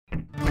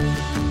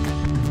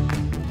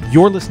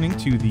You're listening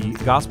to the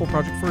Gospel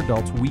Project for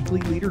Adults weekly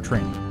leader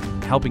training,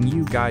 helping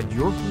you guide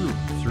your group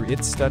through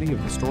its study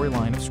of the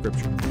storyline of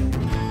Scripture.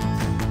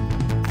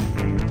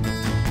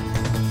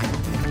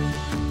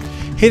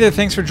 Hey there,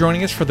 thanks for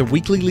joining us for the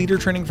weekly leader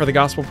training for the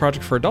Gospel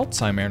Project for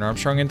Adults. I'm Aaron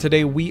Armstrong, and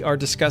today we are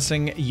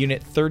discussing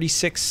Unit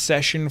 36,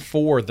 Session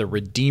 4, The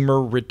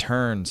Redeemer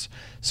Returns.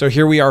 So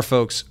here we are,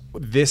 folks.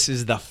 This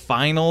is the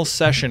final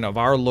session of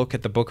our look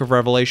at the book of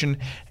Revelation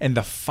and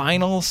the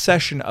final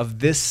session of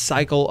this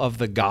cycle of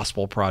the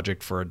Gospel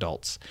Project for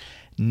Adults.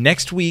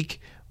 Next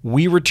week,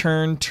 we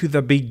return to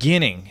the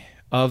beginning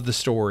of the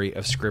story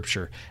of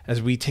Scripture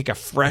as we take a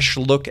fresh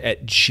look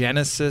at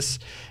Genesis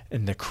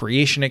and the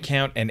creation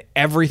account and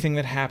everything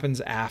that happens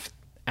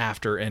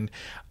after. And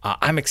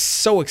I'm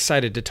so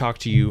excited to talk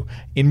to you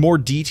in more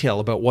detail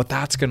about what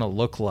that's going to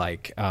look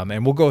like.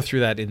 And we'll go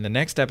through that in the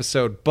next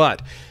episode.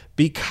 But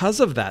because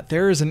of that,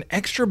 there is an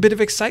extra bit of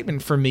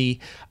excitement for me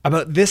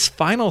about this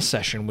final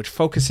session, which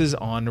focuses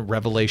on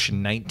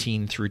Revelation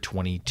 19 through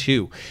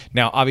 22.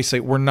 Now,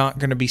 obviously, we're not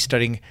going to be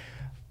studying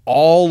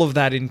all of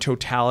that in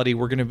totality.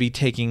 We're going to be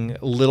taking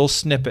little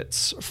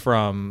snippets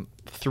from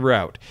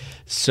throughout.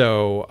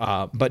 So,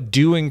 but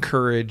do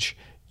encourage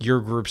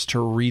your groups to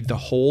read the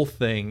whole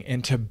thing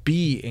and to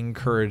be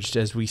encouraged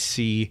as we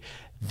see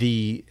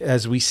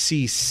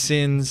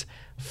sin's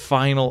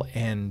final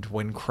end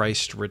when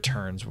Christ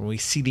returns. When we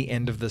see the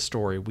end of the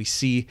story, we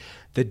see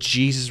that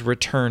Jesus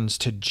returns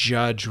to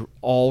judge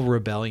all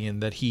rebellion,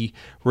 that he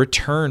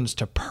returns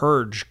to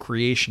purge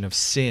creation of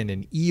sin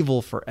and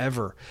evil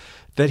forever.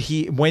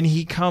 That when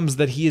he comes,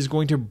 that he is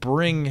going to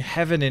bring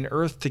heaven and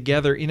earth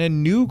together in a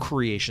new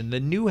creation, the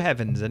new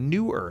heavens and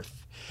new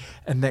earth,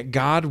 and that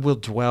God will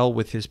dwell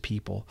with his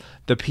people,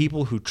 the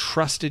people who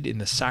trusted in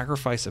the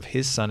sacrifice of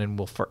his Son and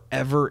will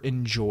forever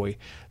enjoy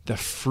the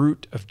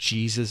fruit of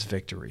Jesus'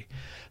 victory.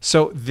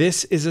 So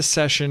this is a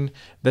session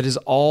that is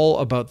all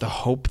about the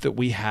hope that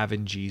we have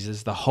in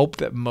Jesus, the hope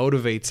that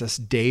motivates us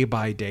day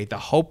by day, the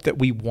hope that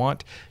we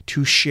want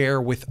to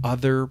share with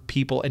other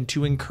people and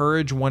to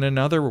encourage one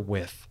another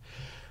with.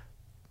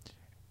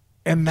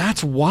 And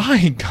that's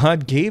why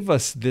God gave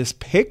us this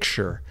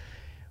picture.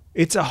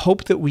 It's a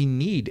hope that we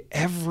need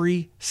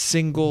every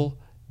single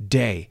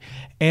day.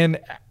 And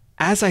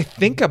as I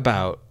think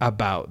about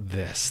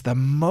this, the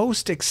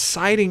most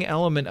exciting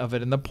element of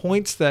it and the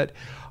points that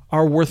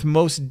are worth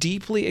most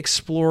deeply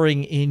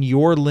exploring in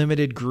your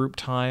limited group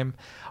time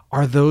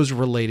are those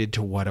related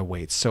to what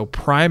awaits. So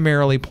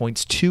primarily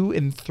points 2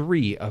 and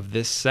 3 of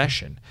this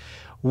session.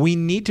 We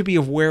need to be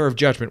aware of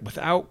judgment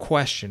without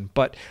question,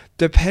 but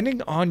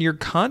depending on your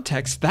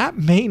context, that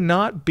may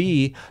not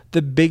be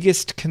the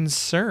biggest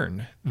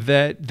concern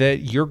that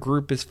your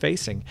group is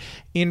facing.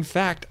 In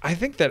fact, I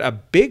think that a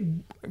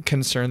big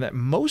concern that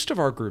most of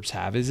our groups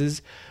have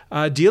is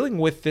dealing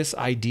with this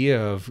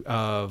idea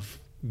of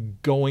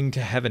going to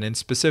heaven, and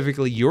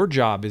specifically your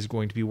job is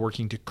going to be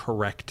working to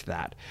correct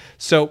that.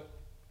 So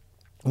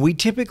we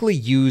typically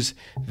use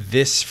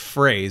this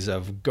phrase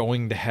of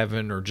going to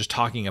heaven or just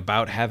talking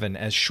about heaven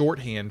as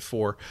shorthand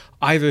for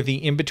either the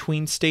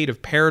in-between state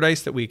of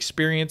paradise that we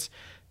experience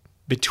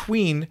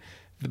between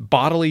the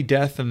bodily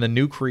death and the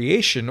new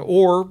creation,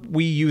 or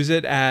we use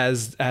it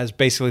as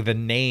basically the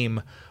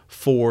name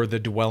for the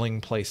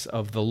dwelling place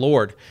of the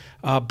Lord.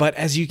 But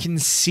as you can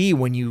see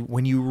when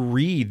you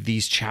read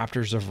these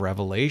chapters of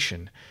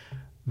Revelation,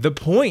 the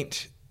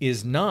point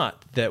is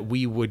not that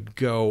we would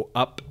go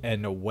up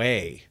and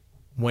away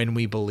when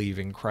we believe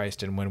in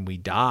Christ and when we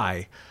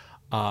die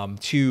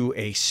to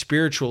a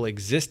spiritual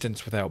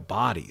existence without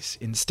bodies.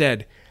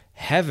 Instead,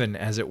 heaven,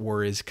 as it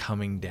were, is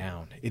coming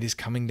down. It is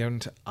coming down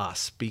to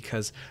us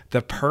because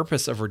the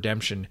purpose of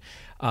redemption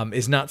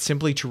is not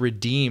simply to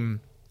redeem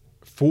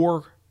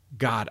for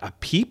God a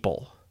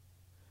people,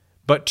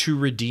 but to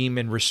redeem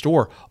and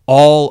restore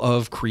all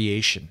of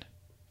creation.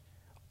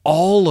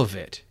 All of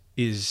it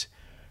is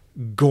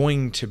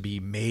going to be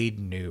made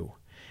new.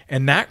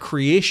 And that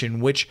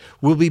creation, which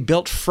will be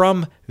built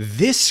from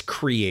this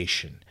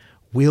creation,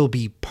 will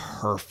be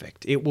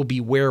perfect. It will be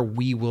where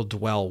we will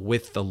dwell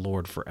with the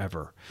Lord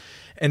forever.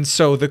 And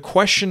so the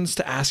questions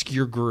to ask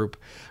your group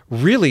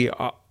really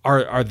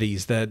are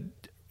these, that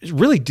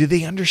really, do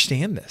they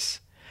understand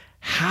this?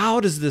 How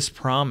does this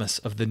promise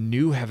of the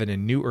new heaven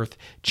and new earth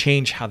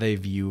change how they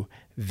view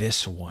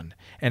this one?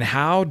 And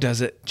how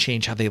does it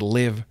change how they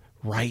live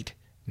right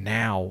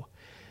now?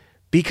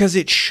 Because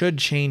it should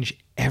change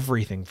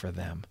everything for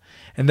them.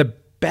 And the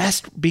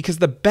best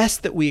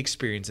that we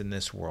experience in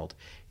this world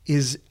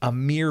is a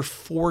mere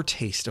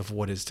foretaste of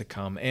what is to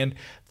come. And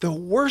the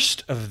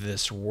worst of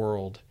this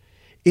world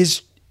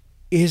is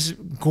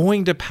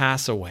going to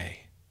pass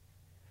away.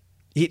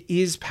 It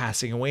is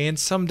passing away, and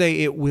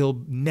someday it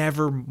will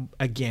never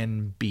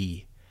again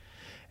be.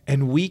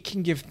 And we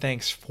can give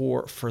thanks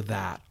for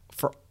that,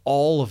 for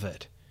all of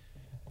it.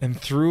 And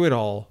through it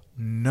all,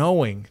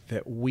 knowing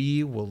that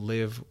we will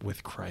live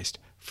with Christ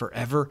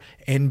forever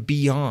and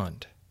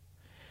beyond.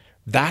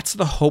 That's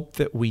the hope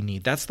that we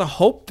need. That's the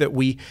hope that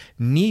we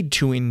need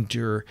to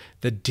endure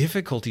the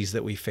difficulties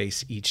that we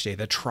face each day,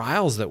 the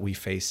trials that we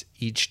face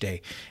each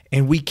day.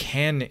 And we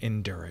can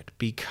endure it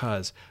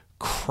because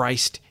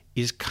Christ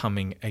is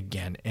coming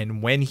again.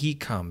 And when he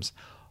comes,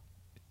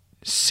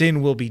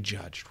 sin will be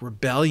judged,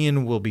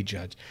 rebellion will be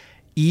judged,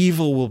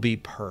 evil will be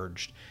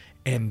purged,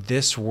 and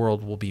this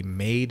world will be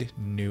made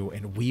new,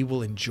 and we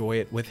will enjoy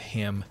it with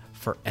him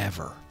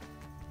forever.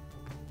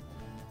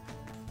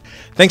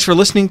 Thanks for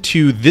listening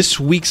to this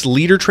week's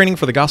leader training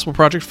for the Gospel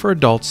Project for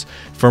Adults.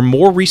 For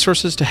more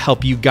resources to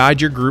help you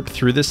guide your group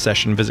through this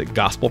session, visit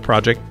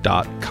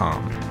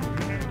gospelproject.com.